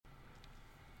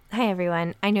Hi,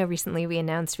 everyone. I know recently we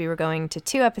announced we were going to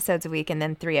 2 episodes a week and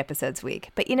then 3 episodes a week.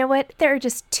 But you know what? There are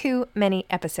just too many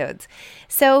episodes.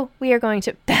 So we are going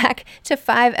back to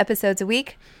 5 episodes a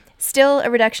week. Still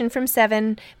a reduction from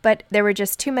 7, but there were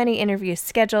just too many interviews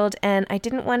scheduled, and I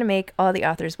didn't want to make all the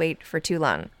authors wait for too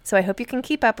long. So I hope you can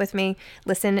keep up with me.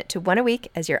 Listen to 1 a week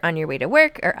as you're on your way to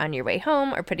work or on your way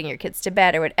home or putting your kids to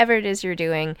bed or whatever it is you're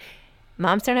doing.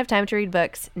 Moms Don't Have Time to Read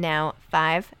Books, now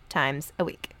 5 times a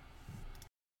week.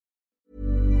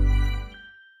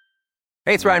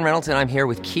 Hey, it's Ryan Reynolds, and I'm here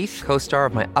with Keith, co-star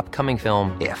of my upcoming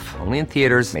film, If, only in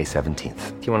theaters May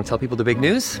 17th. Do you want to tell people the big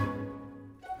news?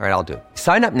 All right, I'll do it.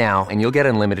 Sign up now and you'll get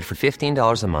unlimited for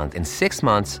 $15 a month and 6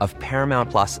 months of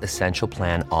Paramount Plus Essential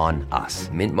Plan on us.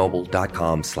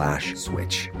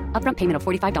 MintMobile.com/switch. Upfront payment of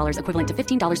 $45 equivalent to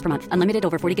 $15 per month. Unlimited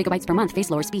over 40 gigabytes per month.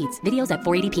 Face lower speeds. Videos at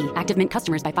 480p. Active Mint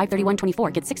customers by 531.24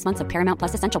 get 6 months of Paramount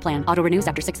Plus Essential Plan. Auto renews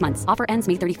after 6 months. Offer ends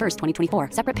May 31st, 2024.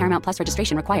 Separate Paramount Plus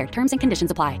registration required. Terms and conditions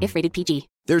apply if rated PG.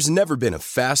 There's never been a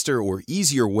faster or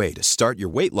easier way to start your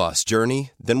weight loss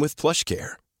journey than with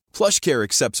PlushCare. PlushCare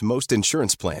accepts most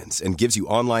insurance plans and gives you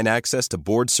online access to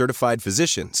board-certified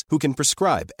physicians who can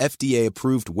prescribe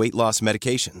FDA-approved weight loss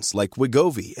medications like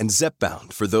Wegovy and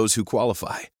Zepbound for those who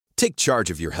qualify. Take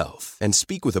charge of your health and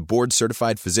speak with a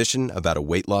board-certified physician about a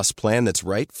weight loss plan that's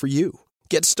right for you.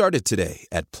 Get started today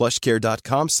at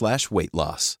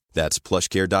plushcare.com/weightloss. That's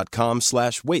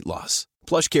plushcare.com/weightloss.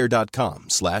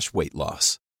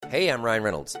 plushcare.com/weightloss. Hey, I'm Ryan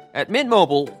Reynolds. At Mint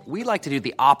Mobile, we like to do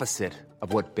the opposite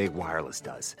of what Big Wireless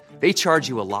does. They charge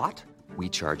you a lot, we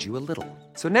charge you a little.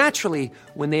 So naturally,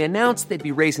 when they announced they'd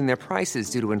be raising their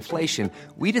prices due to inflation,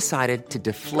 we decided to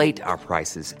deflate our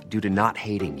prices due to not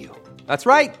hating you. That's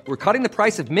right. We're cutting the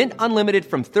price of Mint Unlimited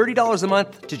from $30 a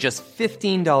month to just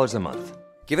 $15 a month.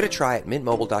 Give it a try at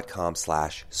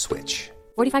mintmobile.com/switch.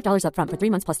 $45 upfront for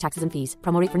 3 months plus taxes and fees.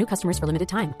 Promo rate for new customers for limited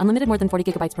time. Unlimited more than 40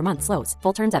 gigabytes per month. Slows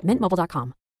full terms at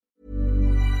mintmobile.com.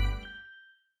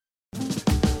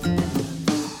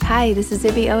 Hi, this is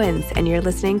Zibby Owens, and you're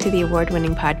listening to the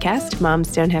award-winning podcast,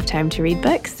 Moms Don't Have Time to Read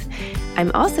Books.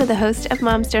 I'm also the host of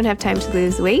Moms Don't Have Time to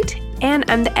Lose Weight, and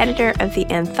I'm the editor of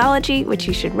the anthology, which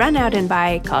you should run out and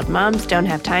buy, called Moms Don't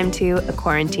Have Time to, a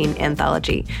quarantine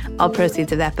anthology. All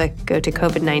proceeds of that book go to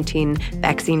COVID-19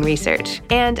 vaccine research.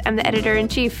 And I'm the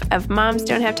editor-in-chief of Moms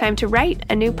Don't Have Time to Write,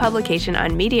 a new publication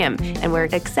on Medium, and we're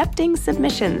accepting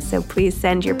submissions, so please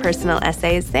send your personal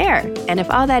essays there. And if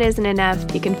all that isn't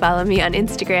enough, you can follow me on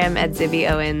Instagram at Zibby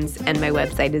Owens, and my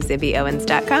website is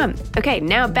zibbyowens.com. Okay,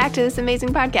 now back to this amazing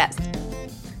podcast.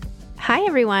 Hi,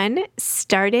 everyone.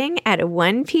 Starting at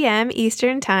 1 p.m.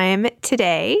 Eastern Time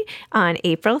today on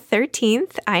April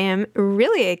 13th, I am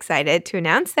really excited to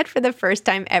announce that for the first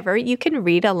time ever, you can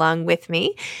read along with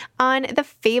me on the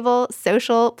Fable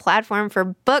social platform for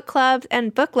book clubs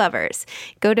and book lovers.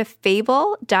 Go to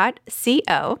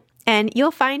fable.co. and you'll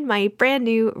find my brand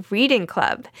new reading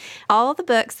club. All the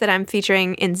books that I'm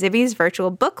featuring in Zibby's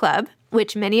virtual book club,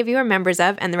 which many of you are members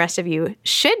of and the rest of you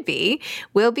should be,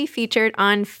 will be featured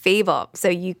on Fable. So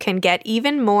you can get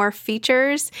even more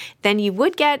features than you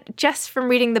would get just from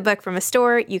reading the book from a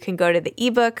store. You can go to the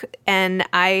ebook, and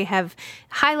I have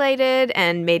highlighted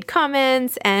and made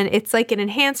comments, and it's like an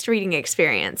enhanced reading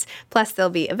experience. Plus, there'll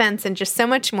be events and just so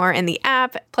much more in the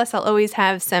app. Plus, I'll always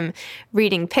have some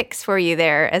reading picks for you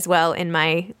there as well in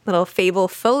my little Fable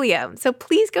folio. So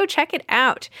please go check it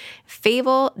out,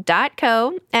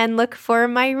 fable.co, and look for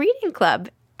my reading club.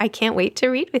 I can't wait to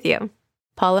read with you.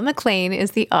 Paula McLain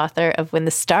is the author of When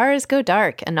the Stars Go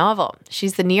Dark, a novel.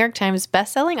 She's the New York Times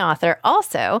bestselling author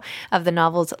also of the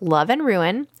novels Love and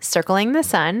Ruin, Circling the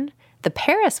Sun, The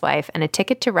Paris Wife, and A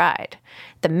Ticket to Ride,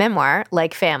 the memoir,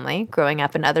 Like Family, Growing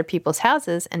Up in Other People's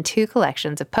Houses, and 2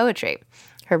 collections of poetry.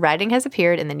 Her writing has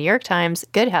appeared in the New York Times,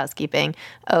 Good Housekeeping,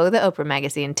 Oh, the Oprah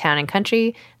Magazine, Town and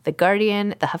Country, The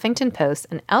Guardian, The Huffington Post,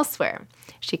 and elsewhere.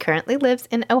 She currently lives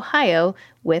in Ohio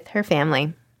with her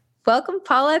family. Welcome,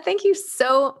 Paula. Thank you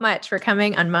so much for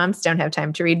coming on Moms Don't Have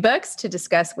Time to Read Books to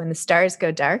discuss When the Stars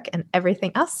Go Dark and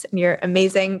everything else in your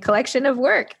amazing collection of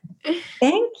work.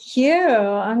 Thank you.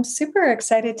 I'm super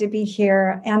excited to be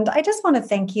here. And I just want to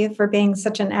thank you for being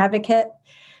such an advocate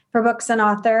for books and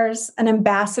authors, an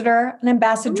ambassador, an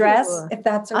ambassadress, if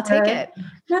that's a word. I'll take it.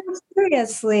 No,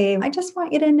 seriously. I just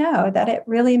want you to know that it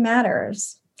really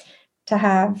matters to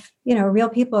have, real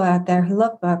people out there who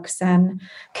love books and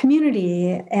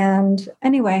community. And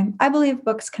anyway, I believe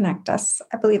books connect us.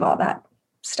 I believe all that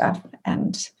stuff.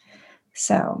 And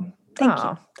so thank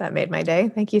you. That made my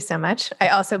day. Thank you so much. I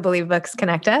also believe books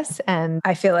connect us. And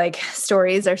I feel like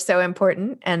stories are so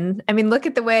important. And I mean, look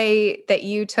at the way that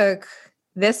you took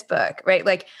this book, right?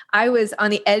 Like I was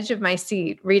on the edge of my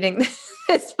seat reading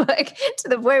this book to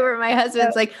the point where my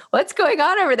husband's like, what's going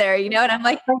on over there? And I'm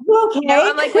like, okay.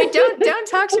 I'm like, wait, don't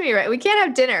talk to me, right? We can't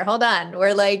have dinner. Hold on.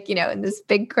 We're like, in this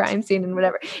big crime scene and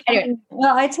whatever. Anyway.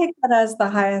 Well, I take that as the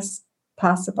highest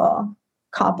possible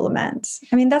compliment.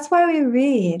 I mean, that's why we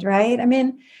read, right? I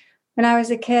mean, when I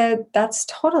was a kid, that's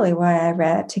totally why I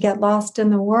read, to get lost in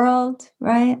the world,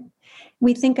 right?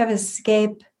 We think of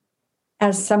escape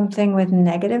as something with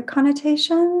negative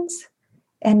connotations,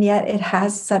 and yet it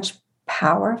has such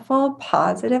powerful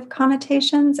positive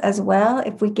connotations as well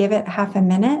if we give it half a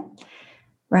minute,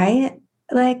 right?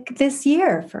 Like this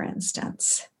year, for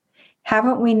instance,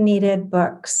 haven't we needed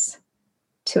books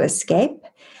to escape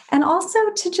and also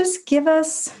to just give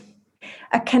us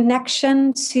a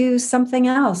connection to something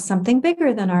else, something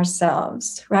bigger than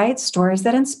ourselves, right? Stories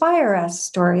that inspire us,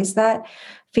 stories that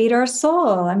feed our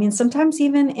soul. I mean, sometimes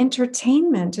even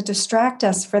entertainment to distract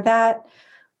us for that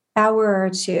hour or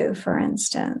two, for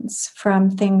instance, from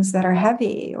things that are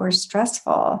heavy or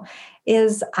stressful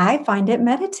I find it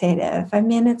meditative. I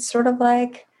mean, it's sort of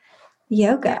like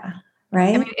yoga,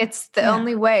 right? I mean, it's the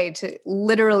only way to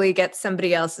literally get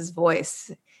somebody else's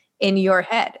voice in your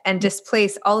head and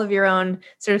displace all of your own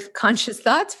sort of conscious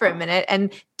thoughts for a minute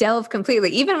and delve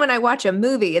completely. Even when I watch a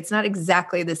movie, it's not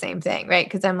exactly the same thing, right?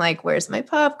 Because I'm like, where's my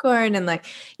popcorn? And like,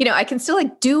 I can still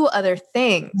like do other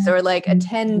things or like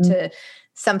attend to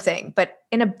something. But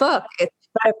in a book,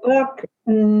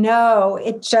 no,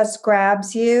 it just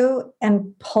grabs you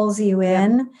and pulls you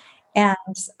in. And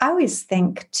I always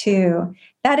think too,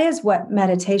 that is what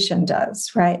meditation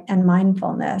does, right? And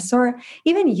mindfulness, or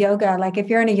even yoga. Like if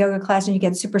you're in a yoga class and you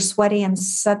get super sweaty and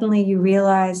suddenly you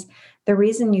realize the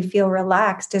reason you feel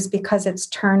relaxed is because it's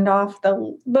turned off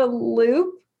the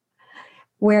loop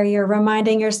where you're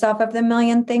reminding yourself of the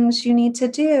million things you need to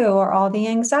do, or all the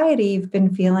anxiety you've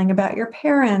been feeling about your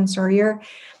parents or your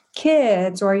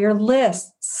kids or your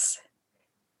lists.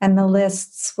 And the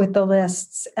lists with the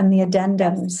lists and the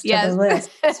addendums to the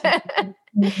lists.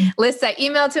 Lists I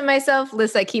email to myself,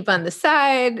 lists I keep on the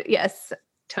side. Yes,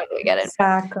 totally get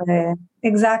it.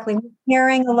 Exactly. We're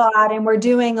hearing a lot and we're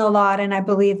doing a lot. And I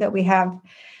believe that we have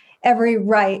every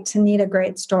right to need a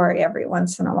great story every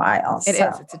once in a while. It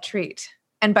is. It's a treat.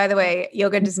 And by the way,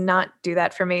 yoga does not do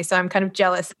that for me. So I'm kind of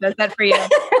jealous. Does that for you?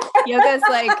 Yoga's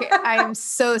like, I am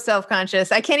so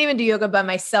self-conscious. I can't even do yoga by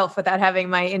myself without having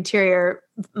my interior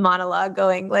monologue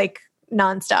going like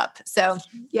nonstop. So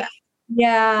yeah.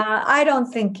 Yeah, I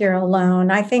don't think you're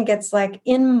alone. I think it's like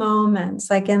in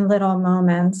moments, like in little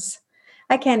moments.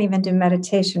 I can't even do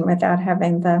meditation without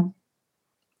having the...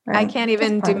 Right? I can't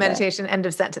even do meditation, end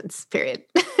of sentence, period.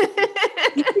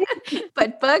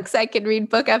 But books, I can read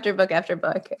book after book after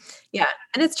book. Yeah.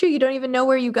 And it's true. You don't even know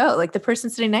where you go. Like the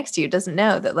person sitting next to you doesn't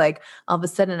know that like all of a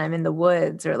sudden I'm in the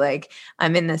woods or like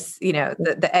I'm in this,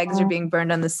 the eggs are being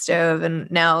burned on the stove. And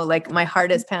now like my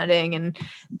heart is pounding and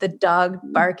the dog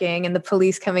barking and the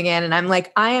police coming in. And I'm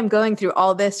like, I am going through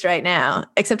all this right now,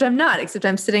 except I'm not, except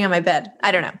I'm sitting on my bed.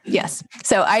 I don't know. Yes.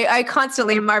 So I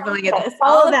constantly am marveling at this.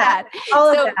 All of that.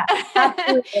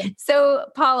 So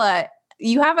Paula,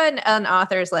 you have an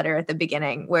author's letter at the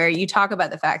beginning where you talk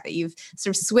about the fact that you've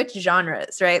sort of switched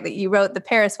genres, right? That you wrote The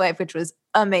Paris Wife, which was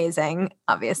amazing,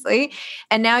 obviously.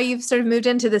 And now you've sort of moved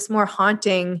into this more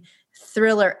haunting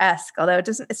thriller-esque, although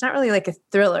it's not really like a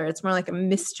thriller. It's more like a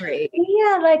mystery.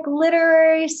 Yeah, like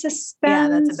literary suspense. Yeah,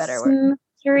 that's a better word.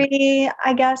 Mystery,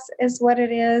 I guess, is what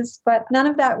it is. But none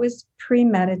of that was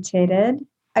premeditated.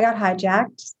 I got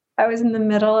hijacked. I was in the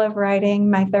middle of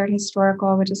writing my third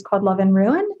historical, which is called Love and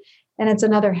Ruin. And it's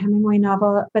another Hemingway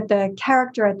novel, but the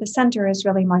character at the center is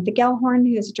really Martha Gellhorn,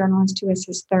 who is a journalist who is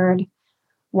his third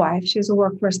wife. She was a war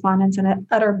correspondent and an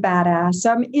utter badass.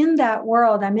 So I'm in that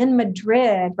world. I'm in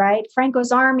Madrid, right?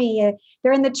 Franco's army,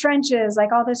 they're in the trenches,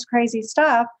 like all this crazy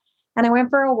stuff. And I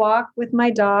went for a walk with my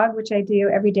dog, which I do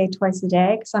every day, twice a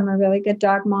day, because I'm a really good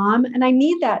dog mom. And I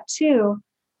need that too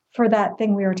for that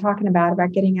thing we were talking about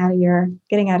getting out of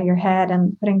your head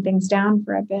and putting things down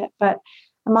for a bit. But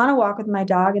I'm on a walk with my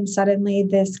dog and suddenly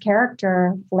this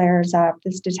character flares up,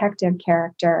 this detective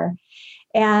character.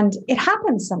 And it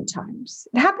happens sometimes.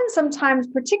 It happens sometimes,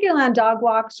 particularly on dog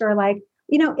walks or like,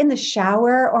 in the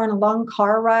shower or on a long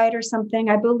car ride or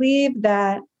something. I believe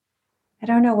that, I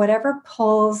don't know, whatever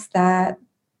pulls that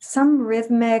some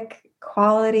rhythmic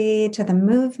quality to the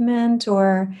movement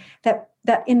or that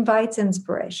invites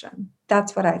inspiration.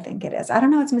 That's what I think it is. I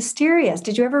don't know. It's mysterious.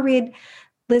 Did you ever read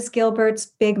Liz Gilbert's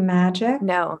Big Magic?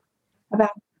 No. About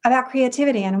about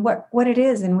creativity and what it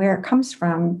is and where it comes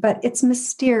from, but it's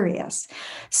mysterious.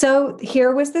 So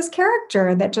here was this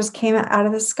character that just came out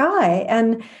of the sky.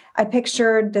 And I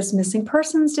pictured this missing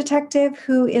persons detective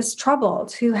who is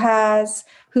troubled,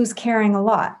 who's caring a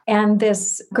lot. And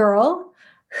this girl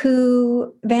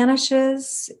who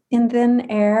vanishes in thin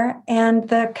air and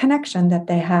the connection that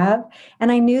they have. And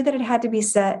I knew that it had to be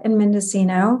set in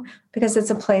Mendocino because it's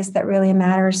a place that really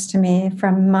matters to me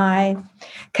from my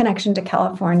connection to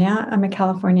California. I'm a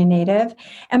California native.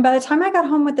 And by the time I got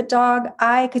home with the dog,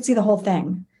 I could see the whole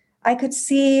thing. I could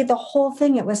see the whole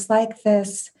thing. It was like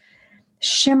this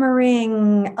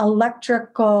shimmering,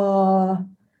 electrical,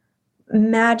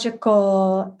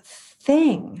 magical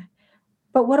thing.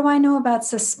 But what do I know about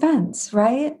suspense,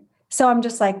 right? So I'm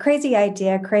just like, crazy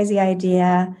idea.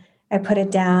 I put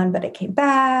it down, but it came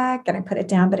back. And I put it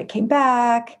down, but it came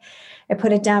back. I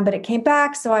put it down, but it came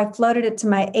back. So I floated it to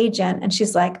my agent. And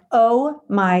she's like, oh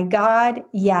my God,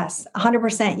 yes,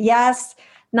 100% yes,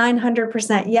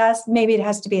 900% yes. Maybe it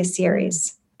has to be a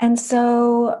series. And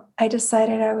so I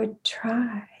decided I would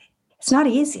try. It's not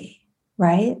easy,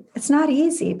 right? It's not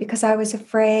easy because I was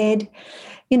afraid.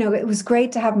 It was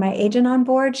great to have my agent on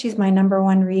board. She's my number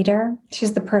one reader.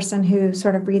 She's the person who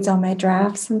sort of reads all my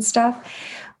drafts and stuff.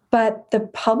 But the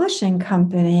publishing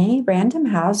company, Random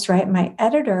House, right, my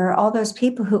editor, all those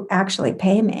people who actually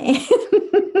pay me,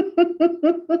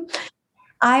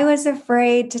 I was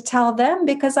afraid to tell them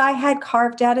because I had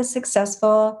carved out a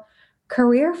successful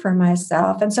career for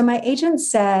myself. And so my agent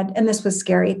said, and this was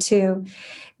scary too,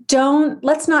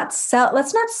 let's not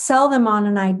sell them on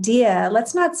an idea.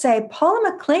 Let's not say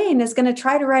Paula McLean is going to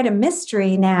try to write a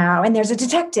mystery now. And there's a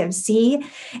detective, see,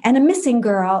 and a missing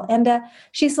girl. And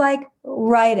she's like,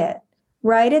 write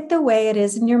it the way it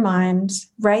is in your mind,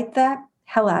 write the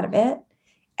hell out of it.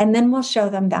 And then we'll show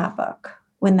them that book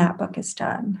when that book is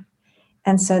done.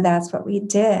 And so that's what we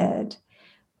did.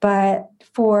 But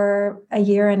for a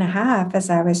year and a half, as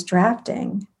I was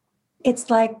drafting, it's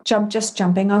like just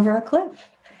jumping over a cliff.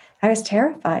 I was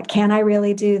terrified. Can I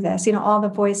really do this? All the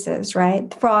voices,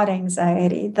 right? Fraud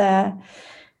anxiety,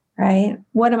 right?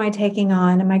 What am I taking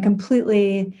on? Am I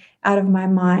completely out of my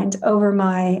mind, over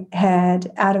my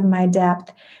head, out of my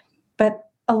depth? But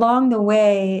along the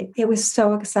way, it was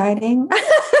so exciting.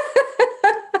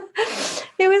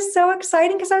 It was so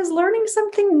exciting because I was learning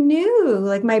something new.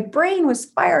 Like my brain was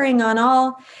firing on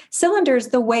all cylinders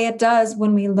the way it does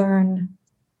when we learn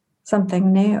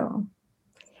something new.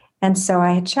 And so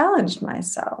I had challenged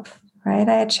myself, right?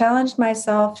 I had challenged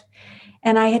myself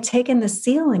and I had taken the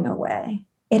ceiling away.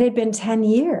 It had been 10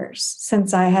 years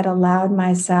since I had allowed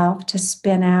myself to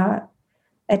spin out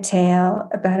a tale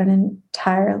about an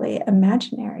entirely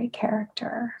imaginary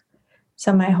character.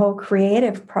 So my whole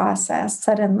creative process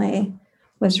suddenly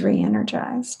was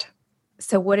re-energized.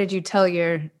 So what did you tell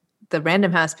the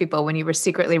Random House people when you were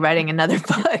secretly writing another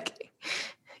book?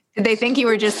 Did they think you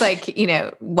were just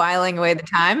whiling away the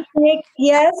time?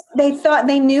 Yes,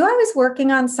 they knew I was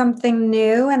working on something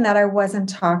new and that I wasn't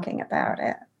talking about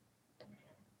it.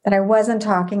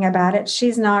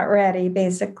 She's not ready,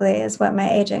 basically, is what my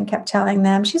agent kept telling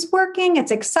them. She's working.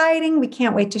 It's exciting. We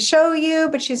can't wait to show you,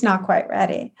 but she's not quite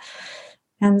ready.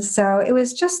 And so it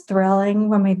was just thrilling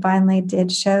when we finally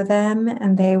did show them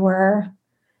and they were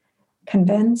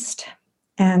convinced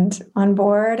and on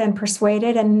board and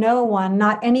persuaded, and no one,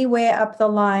 not any way up the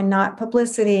line, not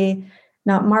publicity,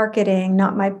 not marketing,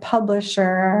 not my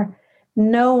publisher,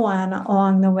 no one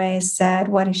along the way said,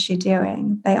 what is she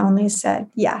doing? They only said,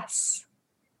 yes,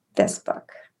 this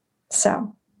book.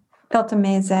 So felt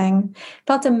amazing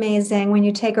when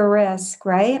you take a risk,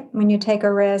 right? When you take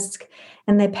a risk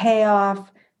and the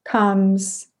payoff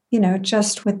comes,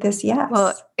 just with this yes.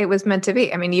 Well, it was meant to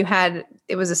be. I mean,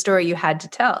 it was a story you had to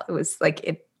tell. It was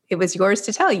like, it was yours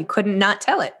to tell. You couldn't not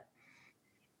tell it.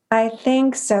 I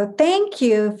think so. Thank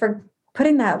you for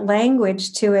putting that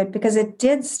language to it because it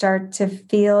did start to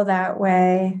feel that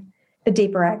way the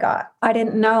deeper I got. I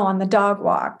didn't know on the dog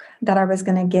walk that I was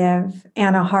going to give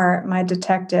Anna Hart, my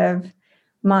detective,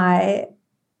 my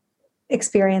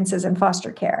experiences in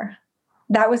foster care.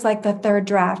 That was like the third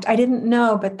draft. I didn't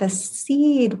know, but the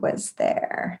seed was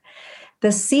there.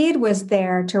 The seed was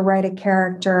there to write a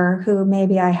character who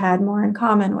maybe I had more in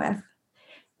common with,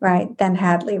 right? Than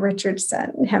Hadley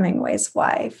Richardson, Hemingway's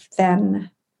wife,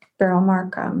 than Beryl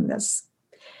Markham, this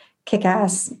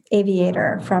kick-ass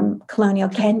aviator from colonial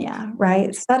Kenya,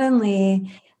 right? Suddenly,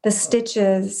 the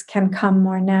stitches can come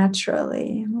more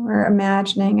naturally. We're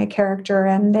imagining a character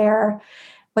and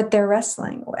what they're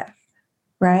wrestling with,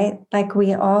 right? Like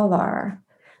we all are,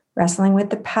 wrestling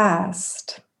with the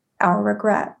past, our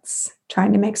regrets,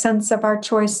 trying to make sense of our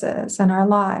choices and our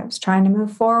lives, trying to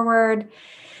move forward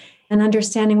and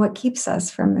understanding what keeps us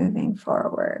from moving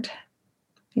forward,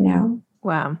 you know?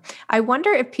 Wow. I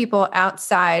wonder if people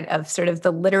outside of sort of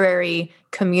the literary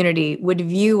community would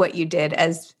view what you did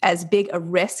as big a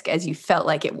risk as you felt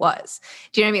like it was.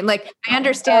 Do you know what I mean? Like, I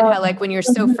understand how, like, when you're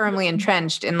so firmly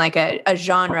entrenched in like a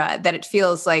genre that it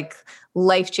feels like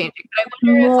life-changing. But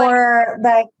I wonder more if,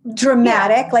 like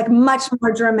dramatic, like much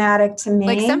more dramatic to me.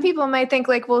 Like, some people might think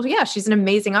like, well, yeah, she's an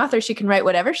amazing author. She can write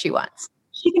whatever she wants.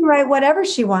 She can write whatever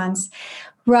she wants.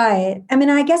 Right. I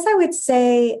mean, I guess I would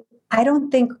say, I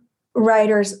don't think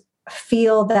writers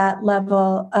feel that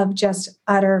level of just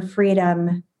utter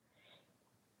freedom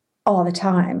all the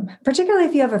time, particularly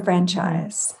if you have a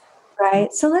franchise,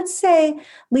 right? So let's say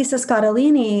Lisa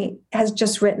Scottolini has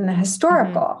just written a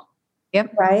historical,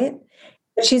 right?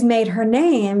 But she's made her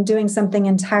name doing something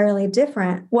entirely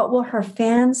different. What will her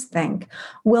fans think?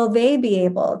 Will they be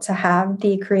able to have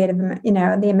the creative, you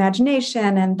know, the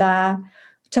imagination and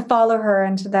to follow her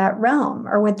into that realm?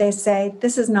 Or would they say,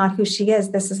 this is not who she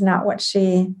is. This is not what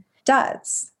she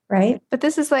does, right? But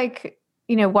this is like,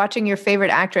 you know, watching your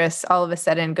favorite actress all of a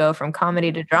sudden go from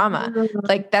comedy to drama.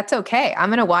 Like, that's okay. I'm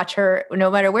going to watch her no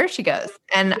matter where she goes.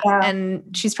 And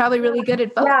she's probably really good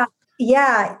at both.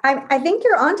 Yeah. I think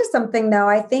you're onto something, though.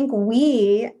 I think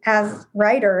we as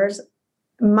writers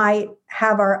might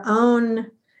have our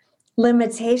own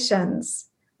limitations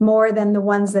more than the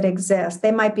ones that exist.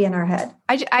 They might be in our head.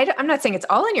 I'm not saying it's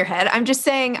all in your head. I'm just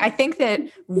saying I think that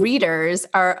readers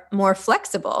are more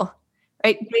flexible,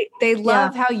 right? They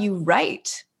love how you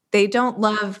write. They don't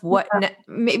love what,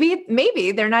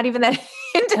 maybe they're not even that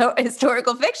into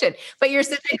historical fiction, but you're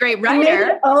such a great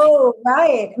writer.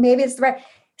 Right. Maybe it's right.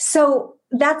 So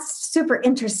that's super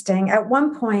interesting. At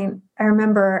one point, I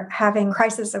remember having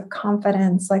crisis of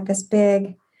confidence, like this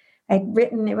big, I'd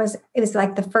written, it was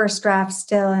like the first draft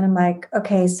still. And I'm like,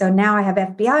 okay, so now I have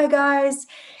FBI guys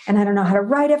and I don't know how to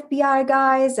write FBI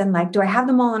guys. And like, do I have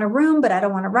them all in a room, but I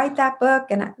don't want to write that book.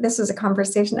 And this was a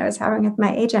conversation I was having with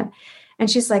my agent. And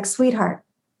she's like, sweetheart,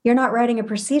 you're not writing a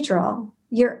procedural.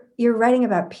 You're writing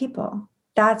about people.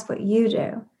 That's what you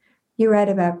do. You write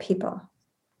about people.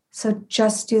 So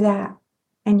just do that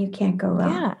and you can't go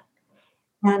wrong. Yeah.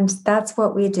 And that's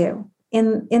what we do.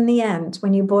 In the end,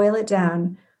 when you boil it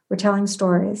down, we're telling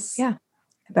stories. Yeah.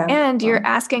 And you're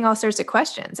asking all sorts of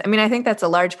questions. I mean, I think that's a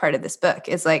large part of this book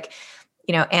is like,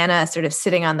 you know, Anna sort of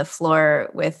sitting on the floor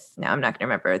with, now I'm not going to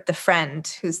remember, the friend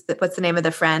what's the name of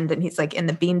the friend? And he's like in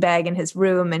the beanbag in his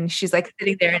room and she's like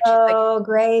sitting there. And she's like,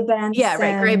 Gray Benson. Yeah,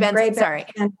 right. Gray Benson. Sorry.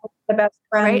 The best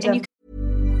friend. Right. And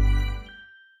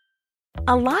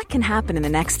A lot can happen in the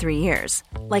next 3 years.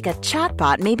 Like a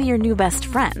chatbot may be your new best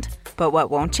friend. But what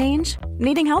won't change?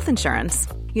 Needing health insurance.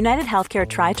 United Healthcare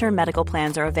Tri-Term Medical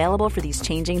Plans are available for these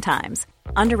changing times.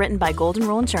 Underwritten by Golden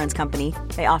Rule Insurance Company,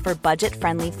 they offer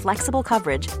budget-friendly, flexible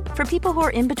coverage for people who are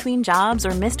in between jobs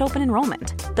or missed open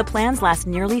enrollment. The plans last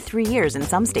nearly 3 years in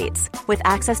some states, with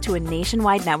access to a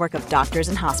nationwide network of doctors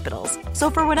and hospitals. So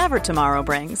for whatever tomorrow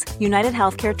brings, United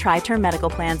Healthcare Tri-Term Medical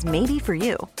Plans may be for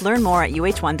you. Learn more at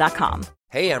uh1.com.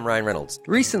 Hey, I'm Ryan Reynolds.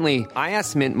 Recently, I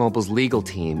asked Mint Mobile's legal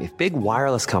team if big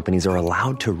wireless companies are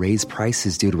allowed to raise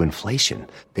prices due to inflation.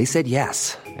 They said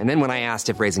yes. And then when I asked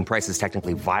if raising prices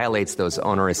technically violates those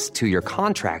onerous 2-year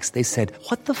contracts, they said,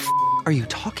 "What the f*** are you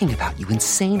talking about, you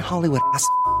insane Hollywood ass?"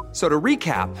 So to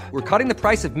recap, we're cutting the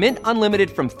price of Mint Unlimited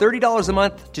from $30 a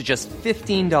month to just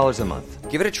 $15 a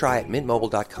month. Give it a try at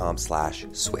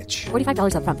mintmobile.com/switch.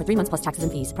 $45 up front for 3 months plus taxes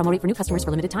and fees. Promo rate for new customers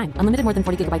for limited time. Unlimited more than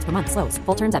 40 gigabytes per month. Slows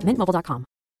full terms at mintmobile.com.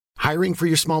 Hiring for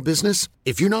your small business?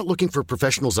 If you're not looking for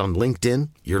professionals on LinkedIn,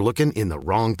 you're looking in the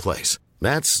wrong place.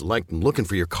 That's like looking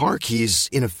for your car keys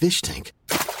in a fish tank.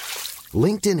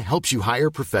 LinkedIn helps you hire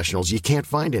professionals you can't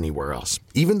find anywhere else,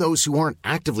 even those who aren't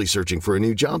actively searching for a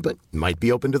new job but might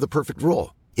be open to the perfect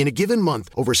role. In a given month,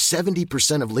 over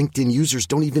 70% of LinkedIn users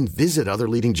don't even visit other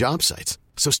leading job sites.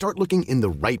 So start looking in the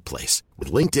right place.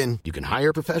 With LinkedIn, you can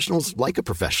hire professionals like a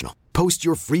professional. Post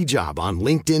your free job on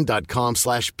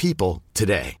linkedin.com/people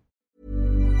today.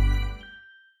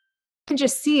 Can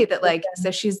just see that, like, so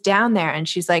she's down there and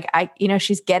she's like,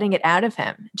 she's getting it out of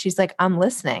him. She's like, I'm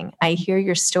listening. I hear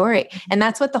your story. And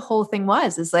that's what the whole thing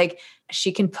was, is like,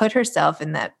 she can put herself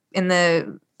in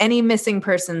any missing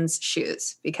person's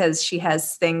shoes because she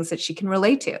has things that she can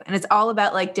relate to. And it's all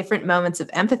about like different moments of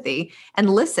empathy and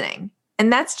listening.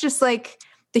 And that's just like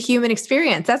the human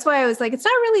experience. That's why I was like, it's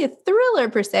not really a thriller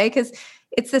per se, because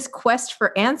it's this quest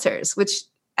for answers, which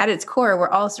at its core, we're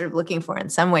all sort of looking for in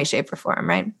some way, shape, or form,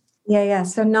 right? Yeah.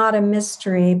 So not a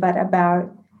mystery, but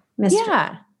about mystery.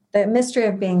 Yeah. the mystery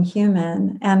of being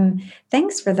human. And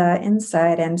thanks for the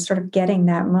insight and sort of getting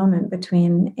that moment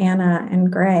between Anna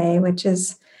and Gray, which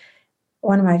is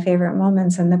one of my favorite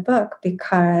moments in the book,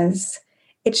 because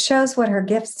it shows what her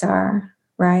gifts are,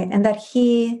 right? And that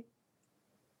he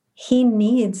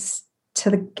needs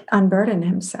to unburden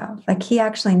himself. Like he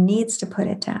actually needs to put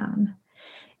it down.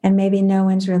 And maybe no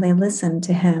one's really listened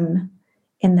to him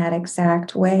in that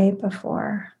exact way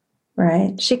before,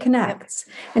 right? She connects.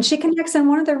 And she connects. And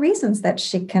one of the reasons that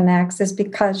she connects is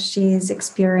because she's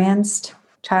experienced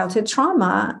childhood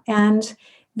trauma. And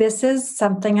this is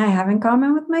something I have in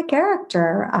common with my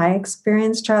character. I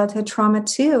experienced childhood trauma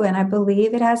too. And I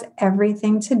believe it has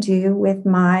everything to do with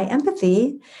my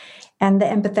empathy and the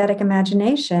empathetic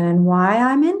imagination and why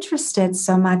I'm interested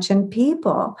so much in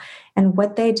people and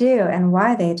what they do and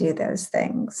why they do those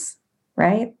things,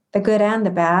 right? The good and the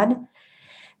bad.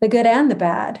 The good and the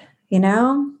bad, you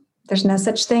know? There's no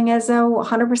such thing as a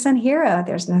 100% hero.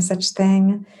 There's no such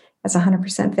thing as a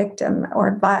 100% victim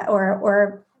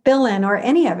or villain or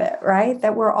any of it, right?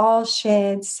 That we're all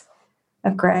shades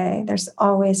of gray. There's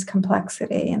always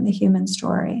complexity in the human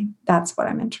story. That's what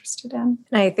I'm interested in.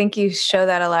 And I think you show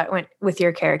that a lot with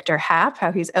your character, Hap,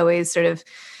 how he's always sort of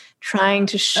trying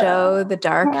to show the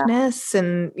darkness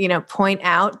and, you know, point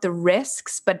out the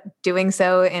risks, but doing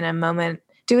so in a moment,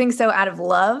 doing so out of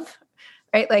love,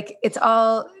 right? Like it's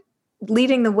all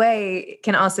leading the way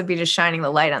can also be just shining the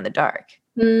light on the dark.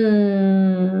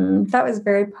 That was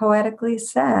very poetically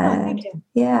said.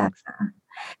 Yeah.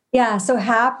 Yeah. So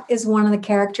Hap is one of the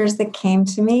characters that came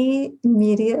to me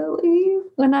immediately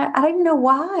when I didn't know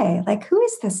why. Like, who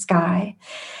is this guy?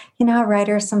 You know,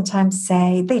 writers sometimes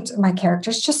say, my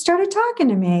characters just started talking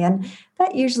to me. And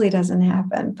that usually doesn't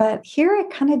happen. But here it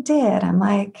kind of did. I'm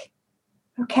like,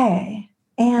 okay.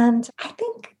 And I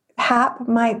think Hap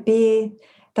might be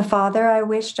the father I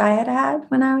wished I had had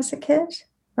when I was a kid,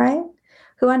 right?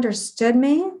 Who understood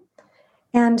me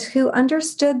and who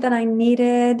understood that I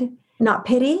needed not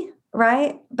pity,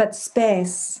 right? But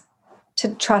space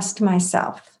to trust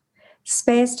myself,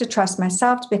 space to trust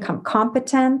myself, to become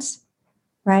competent,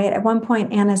 right? At one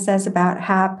point, Anna says about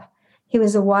Hap, he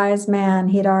was a wise man.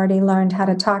 He'd already learned how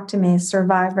to talk to me,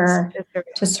 survivor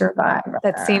to survivor.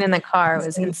 That scene in the car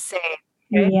was insane.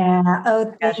 Right? Yeah.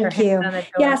 Oh, thank you.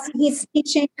 Yes, he's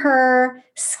teaching her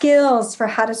skills for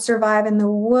how to survive in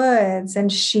the woods. And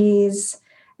she's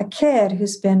a kid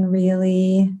who's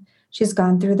been she's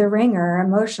gone through the ringer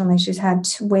emotionally. She's had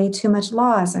way too much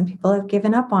loss and people have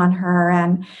given up on her.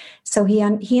 And so he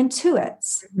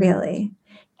intuits really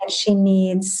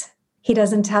that he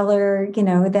doesn't tell her, you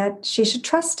know, that she should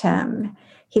trust him.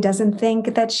 He doesn't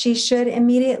think that she should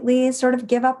immediately sort of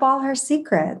give up all her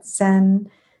secrets. And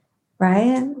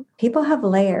right? People have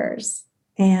layers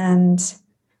and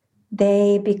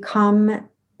he becomes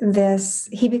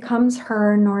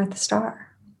her North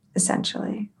Star,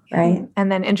 essentially, right?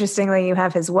 And then interestingly, you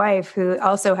have his wife who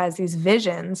also has these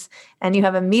visions, and you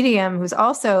have a medium who's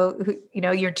also, you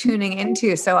know, you're tuning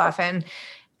into so often.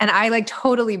 And I like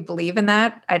totally believe in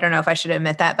that. I don't know if I should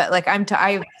admit that, but like I've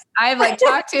like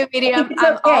talked to a medium.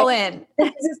 I'm all in.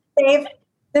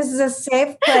 This is a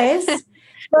safe place.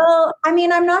 Well, I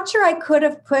mean, I'm not sure I could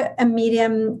have put a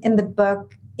medium in the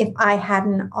book if I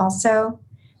hadn't also.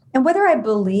 And whether I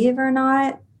believe or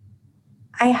not,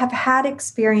 I have had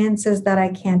experiences that I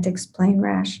can't explain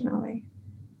rationally,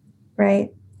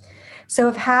 right? So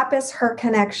if Hap is her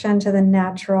connection to the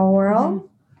natural world,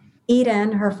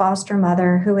 Eden, her foster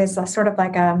mother, who is sort of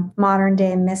like a modern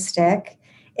day mystic,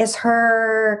 is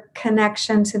her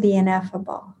connection to the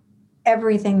ineffable,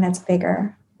 everything that's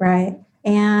bigger, right?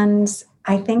 And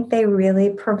I think they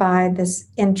really provide this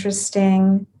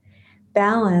interesting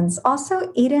balance.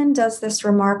 Also, Eden does this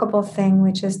remarkable thing,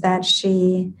 which is that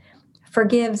she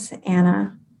forgives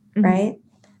Anna, right,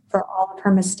 for all of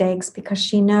her mistakes, because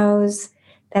she knows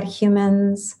that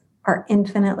humans are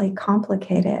infinitely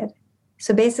complicated.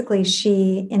 So basically,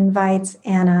 she invites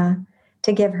Anna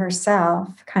to give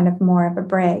herself kind of more of a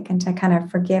break and to kind of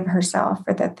forgive herself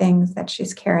for the things that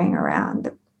she's carrying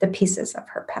around, the pieces of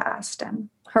her past and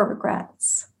her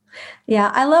regrets.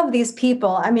 Yeah, I love these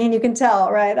people. I mean, you can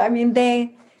tell, right? I mean,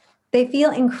 they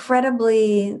feel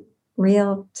incredibly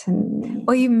real to me.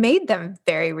 Well, you made them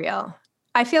very real.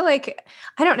 I feel like,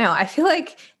 I don't know, I feel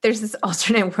like there's this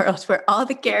alternate world where all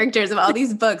the characters of all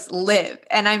these books live.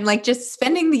 And I'm like just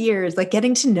spending the years like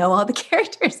getting to know all the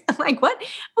characters. I'm like, what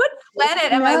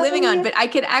planet am I living on? But I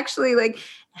could actually like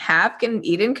Hap and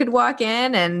Eden could walk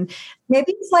in and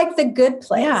maybe it's like The Good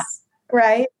Place,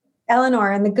 right?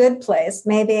 Eleanor in The Good Place.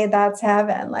 Maybe that's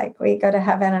heaven. Like we go to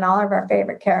heaven and all of our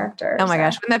favorite characters. Oh my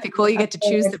gosh. Wouldn't that be cool? You get to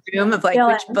choose the room of like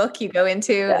which book you go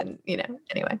into and,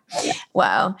 anyway.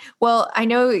 Wow. Well, I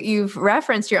know you've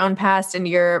referenced your own past in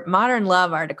your Modern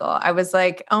Love article. I was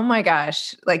like, oh my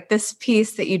gosh, like this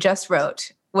piece that you just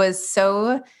wrote was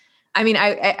so,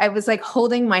 I was like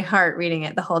holding my heart reading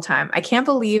it the whole time. I can't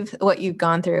believe what you've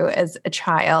gone through as a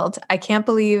child. I can't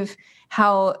believe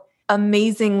how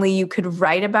amazingly you could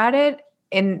write about it,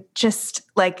 and just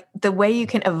like the way you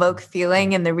can evoke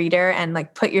feeling in the reader and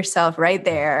like put yourself right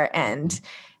there, and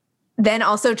then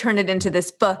also turn it into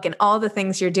this book and all the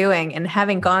things you're doing. And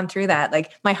having gone through that,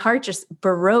 like my heart just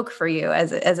broke for you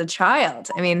as a child.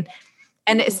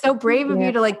 And it's so brave of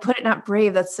you to like put it, not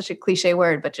brave, that's such a cliche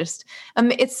word, but just,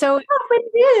 it's so. It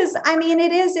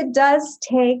is. It does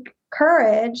take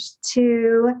courage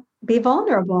to be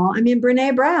vulnerable.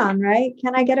 Brene Brown, right?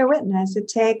 Can I get a witness? It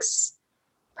takes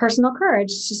personal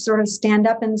courage to sort of stand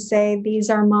up and say,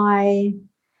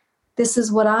 this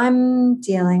is what I'm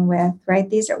dealing with,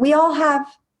 right? We all have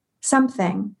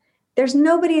something. There's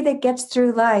nobody that gets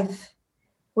through life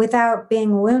without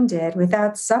being wounded,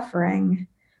 without suffering.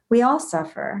 We all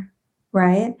suffer,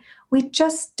 right? We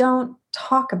just don't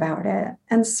talk about it.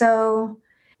 And so,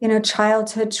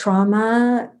 childhood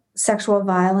trauma, sexual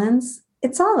violence,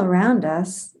 it's all around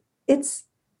us. It's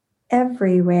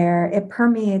everywhere. It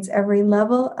permeates every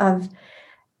level of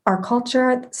our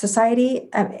culture, society,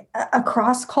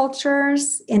 across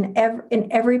cultures, in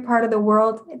every part of the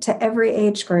world, to every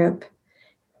age group.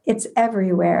 It's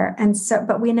everywhere. And so,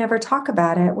 but we never talk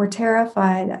about it. We're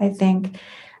terrified, I think,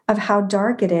 of how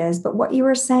dark it is. But what you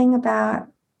were saying about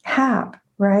HAP,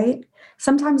 right?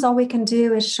 Sometimes all we can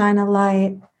do is shine a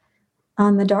light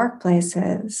on the dark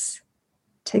places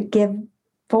to give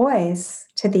voice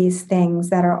to these things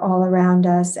that are all around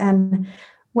us. And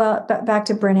well, back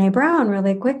to Brene Brown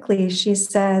really quickly, she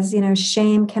says,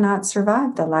 shame cannot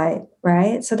survive the light,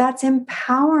 right? So that's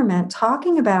empowerment.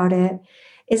 Talking about it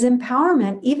is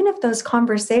empowerment, even if those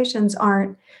conversations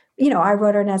aren't, I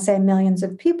wrote an essay millions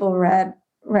of people read,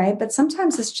 right? But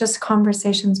sometimes it's just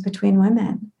conversations between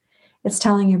women. It's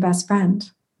telling your best friend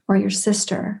or your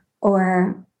sister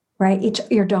or, right,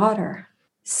 your daughter,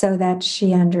 so that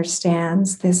she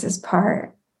understands this is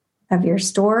part of your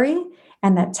story,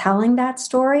 and that telling that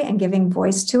story and giving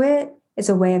voice to it is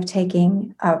a way of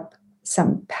taking up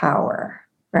some power,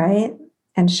 right?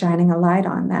 And shining a light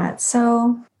on that.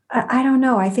 So I don't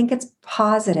know. I think it's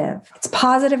positive. It's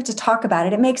positive to talk about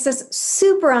it. It makes us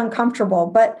super uncomfortable,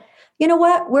 but you know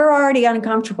what? We're already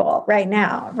uncomfortable right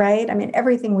now, right?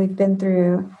 Everything we've been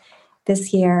through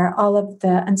this year, all of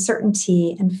the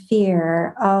uncertainty and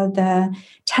fear, all the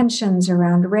tensions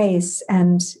around race.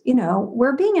 And,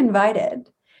 we're being invited.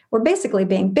 We're basically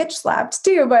being bitch slapped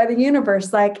too by the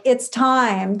universe. Like, it's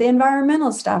time, the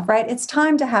environmental stuff, right? It's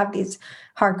time to have these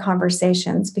hard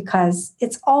conversations because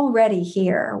it's already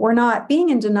here. We're not, being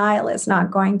in denial is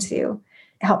not going to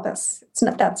help us.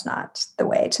 That's not the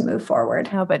way to move forward.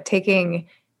 No, but taking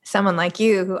someone like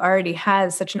you who already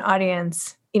has such an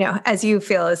audience, as you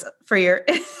feel is for your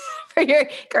for your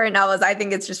current novels, I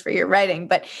think it's just for your writing.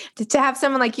 But to have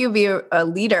someone like you be a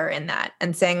leader in that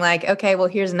and saying like, okay, well,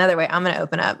 here's another way I'm going to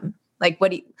open up.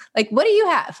 What do you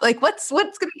have? Like, what's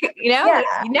going to, now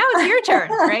it's your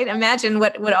turn, right? Imagine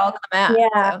what would all come out.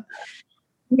 Yeah. So.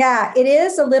 Yeah, it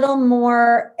is a little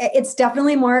more, it's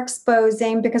definitely more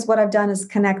exposing because what I've done is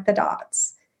connect the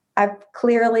dots. I've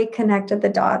clearly connected the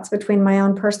dots between my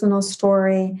own personal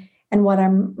story and what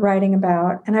I'm writing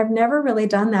about. And I've never really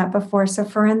done that before. So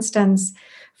for instance,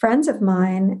 friends of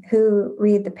mine who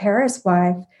read The Paris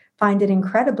Wife find it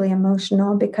incredibly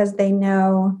emotional because they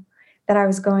know that I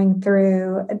was going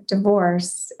through a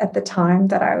divorce at the time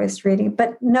that I was reading,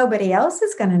 but nobody else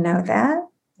is going to know that,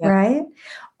 right?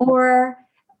 Or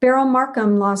Beryl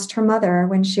Markham lost her mother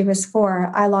when she was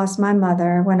 4. I lost my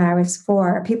mother when I was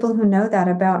 4. People who know that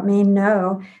about me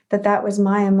know that that was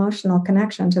my emotional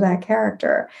connection to that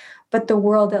character. But the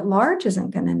world at large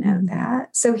isn't going to know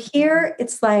that. So here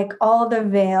it's like all the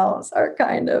veils are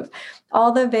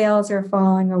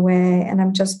falling away, and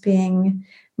I'm just being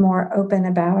more open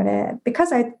about it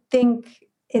because I think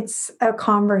it's a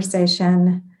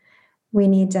conversation we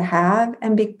need to have.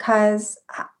 And because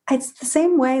it's the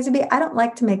same way as I don't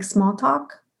like to make small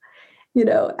talk,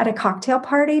 at a cocktail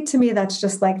party. To me, that's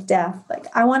just like death. Like,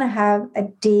 I want to have a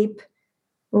deep,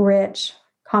 rich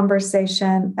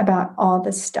conversation about all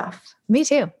this stuff. Me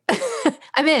too.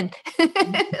 I'm in.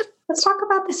 Let's talk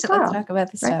about this stuff. Let's talk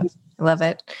about this stuff. I love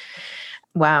it.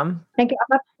 Wow. Thank you.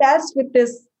 I'm obsessed with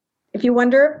this. If you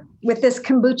wonder, with this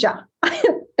kombucha.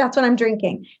 That's what I'm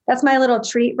drinking. That's my little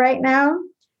treat right now.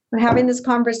 I'm having this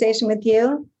conversation with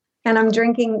you, and I'm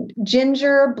drinking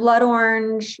ginger blood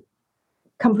orange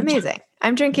kombucha. Amazing.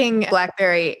 I'm drinking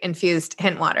blackberry infused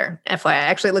hint water. FYI,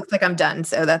 actually it looks like I'm done.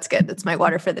 So that's good. That's my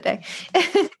water for the day.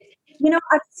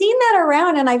 I've seen that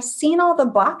around, and I've seen all the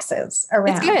boxes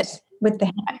around. It's good. With the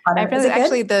hint water.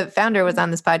 Actually, the founder was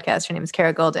on this podcast. Her name is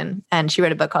Kara Goldin, and she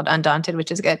wrote a book called Undaunted,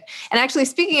 which is good. And actually,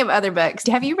 speaking of other books,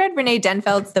 have you read Renee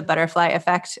Denfeld's The Butterfly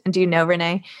Effect? And do you know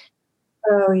Renee?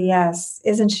 Oh, yes.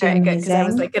 Isn't she amazing? I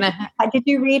was like did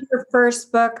you read her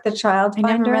first book, The Child Finder?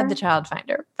 I never read The Child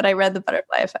Finder, but I read The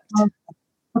Butterfly Effect.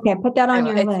 Okay, put that on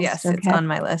your list. Yes, okay? It's on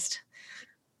my list.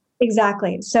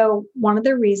 Exactly. So one of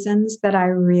the reasons that I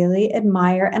really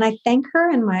admire, and I thank her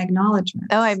in my acknowledgments.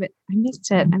 Oh, I missed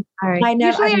it. I'm sorry. I know.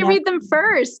 Usually I read them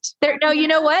first. No, you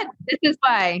know what? This is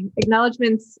why.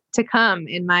 Acknowledgments to come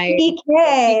in my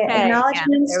PK.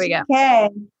 Acknowledgments. Yeah, there we go.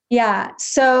 PK. Yeah.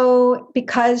 So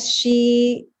because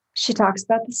she talks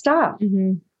about the stuff.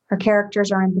 Mm-hmm. Her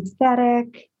characters are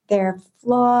empathetic. They're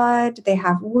flawed. They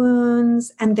have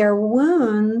wounds, and their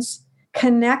wounds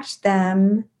connect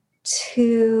them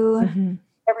to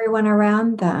everyone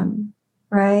around them,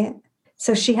 right?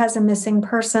 So she has a missing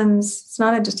persons, it's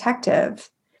not a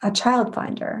detective, a child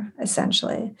finder,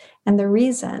 essentially. And the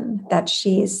reason that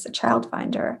she's a child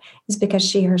finder is because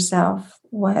she herself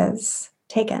was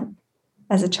taken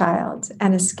as a child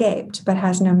and escaped, but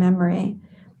has no memory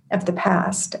of the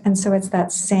past. And so it's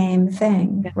that same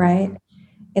thing, right?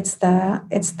 It's the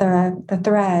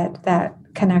thread that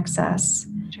connects us.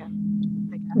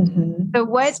 Mm-hmm. So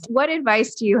what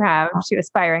advice do you have to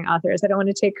aspiring authors? I don't want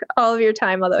to take all of your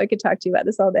time, although I could talk to you about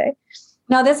this all day.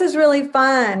 No, this is really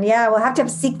fun. Yeah, we'll have to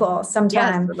have a sequel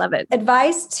sometime. Yes, I love it.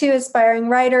 Advice to aspiring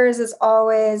writers is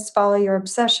always follow your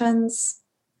obsessions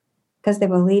because they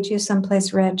will lead you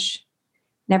someplace rich.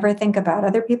 Never think about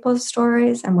other people's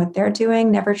stories and what they're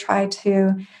doing. Never try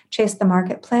to chase the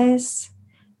marketplace.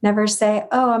 Never say,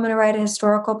 oh, I'm going to write a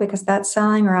historical because that's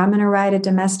selling, or I'm going to write a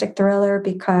domestic thriller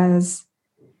because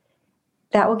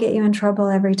that will get you in trouble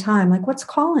every time. Like, what's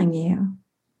calling you,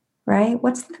 right?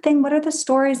 What's the thing? What are the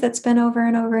stories that spin over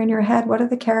and over in your head? What are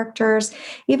the characters,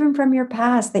 even from your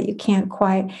past, that you can't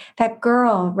quite, that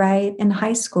girl, right, in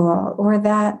high school, or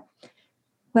that,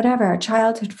 whatever, a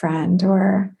childhood friend,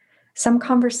 or some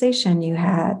conversation you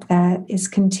had that is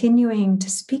continuing to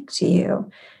speak to you.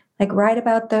 Like, write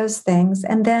about those things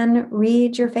and then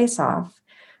read your face off.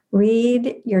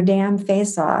 Read your damn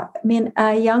face off. I mean,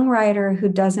 a young writer who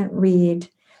doesn't read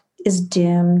is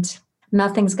doomed.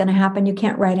 Nothing's going to happen. You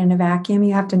can't write in a vacuum.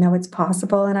 You have to know it's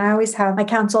possible. And I always have my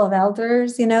council of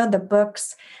elders, the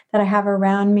books that I have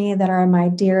around me that are my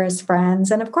dearest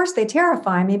friends. And of course, they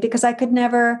terrify me because I could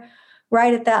never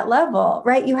write at that level,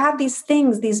 right? You have these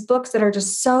things, these books that are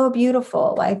just so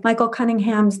beautiful, like Michael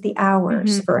Cunningham's The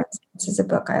Hours, for instance, is a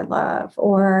book I love.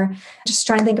 Or just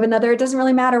trying to think of another, it doesn't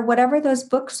really matter. Whatever those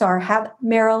books are, have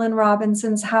Marilyn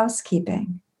Robinson's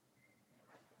Housekeeping.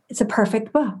 It's a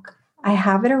perfect book. I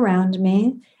have it around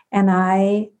me and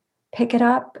I pick it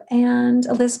up, and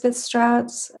Elizabeth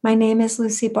Strout's My Name is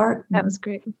Lucy Barton. That was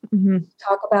great. Mm-hmm.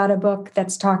 Talk about a book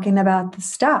that's talking about the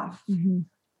stuff.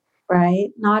 Right?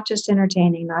 Not just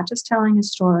entertaining, not just telling a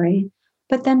story,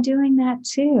 but then doing that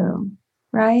too,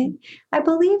 right? I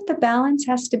believe the balance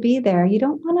has to be there. You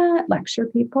don't want to lecture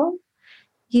people.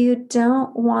 You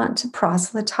don't want to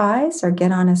proselytize or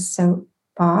get on a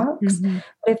soapbox. But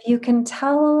if you can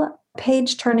tell a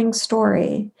page-turning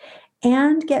story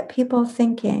and get people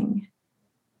thinking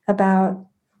about,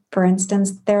 for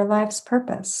instance, their life's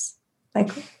purpose,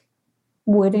 like,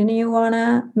 wouldn't you want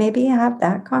to maybe have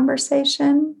that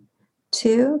conversation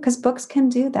too? Because books can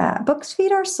do that. Books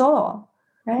feed our soul,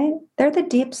 right? They're the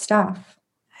deep stuff.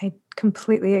 I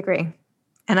completely agree.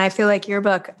 And I feel like your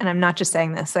book, and I'm not just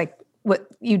saying this, like what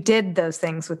you did those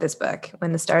things with this book,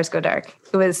 When the Stars Go Dark,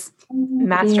 it was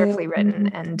masterfully written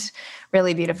and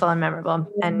really beautiful and memorable.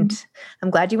 And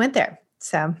I'm glad you went there.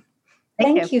 So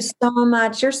Thank you so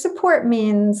much. Your support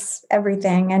means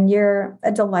everything, and you're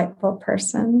a delightful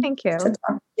person. Thank you. To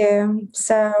talk to you.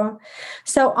 So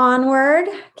onward.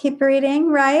 Keep reading,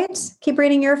 right? Keep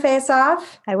reading your face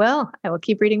off. I will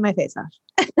keep reading my face off.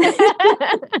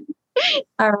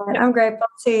 All right. I'm grateful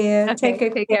to you. Okay,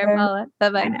 take care, Paula.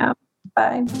 Bye-bye.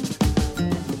 Bye.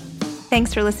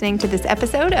 Thanks for listening to this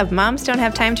episode of Moms Don't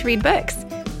Have Time to Read Books.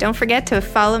 Don't forget to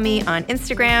follow me on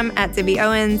Instagram at Zibby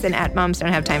Owens and at Moms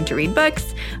Don't Have Time to Read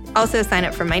Books. Also sign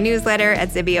up for my newsletter at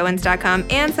zibbyowens.com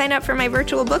and sign up for my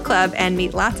virtual book club and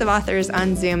meet lots of authors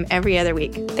on Zoom every other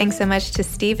week. Thanks so much to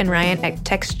Steve and Ryan at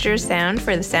Texture Sound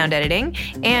for the sound editing.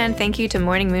 And thank you to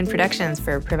Morning Moon Productions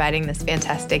for providing this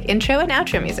fantastic intro and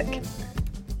outro music.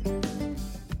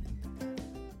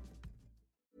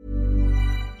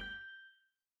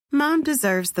 Mom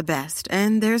deserves the best,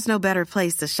 and there's no better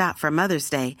place to shop for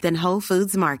Mother's Day than Whole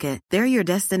Foods Market. They're your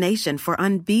destination for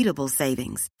unbeatable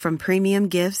savings, from premium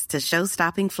gifts to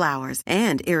show-stopping flowers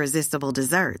and irresistible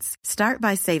desserts. Start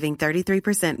by saving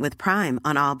 33% with Prime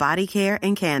on all body care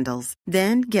and candles.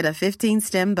 Then get a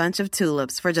 15-stem bunch of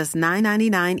tulips for just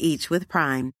 $9.99 each with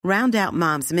Prime. Round out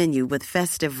Mom's menu with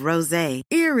festive rosé,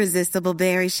 irresistible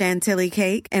berry chantilly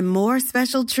cake, and more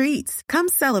special treats. Come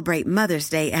celebrate Mother's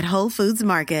Day at Whole Foods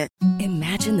Market.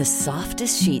 Imagine the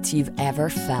softest sheets you've ever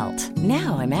felt.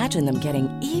 Now imagine them getting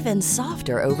even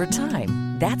softer over time.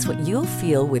 That's what you'll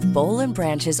feel with Boll &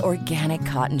 Branch's organic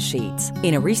cotton sheets.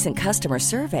 In a recent customer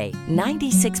survey,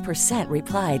 96%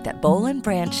 replied that Boll &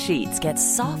 Branch sheets get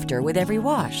softer with every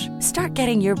wash. Start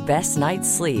getting your best night's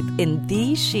sleep in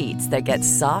these sheets that get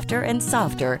softer and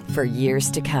softer for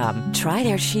years to come. Try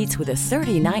their sheets with a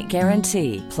 30-night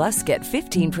guarantee. Plus, get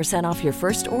 15% off your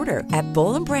first order at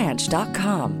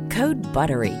bollandbranch.com. Code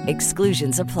BUTTERY.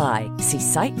 Exclusions apply. See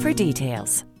site for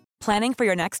details. Planning for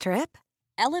your next trip?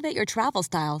 Elevate your travel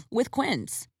style with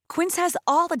Quince. Quince has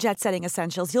all the jet-setting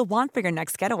essentials you'll want for your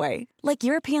next getaway, like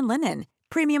European linen,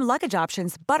 premium luggage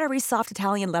options, buttery soft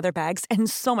Italian leather bags, and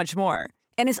so much more.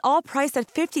 And is all priced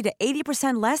at 50 to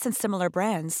 80% less than similar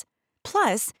brands.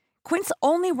 Plus, Quince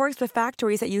only works with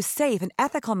factories that use safe and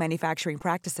ethical manufacturing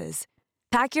practices.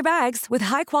 Pack your bags with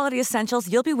high-quality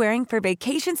essentials you'll be wearing for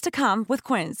vacations to come with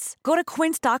Quince. Go to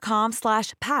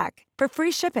quince.com/pack for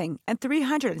free shipping and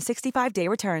 365-day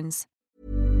returns.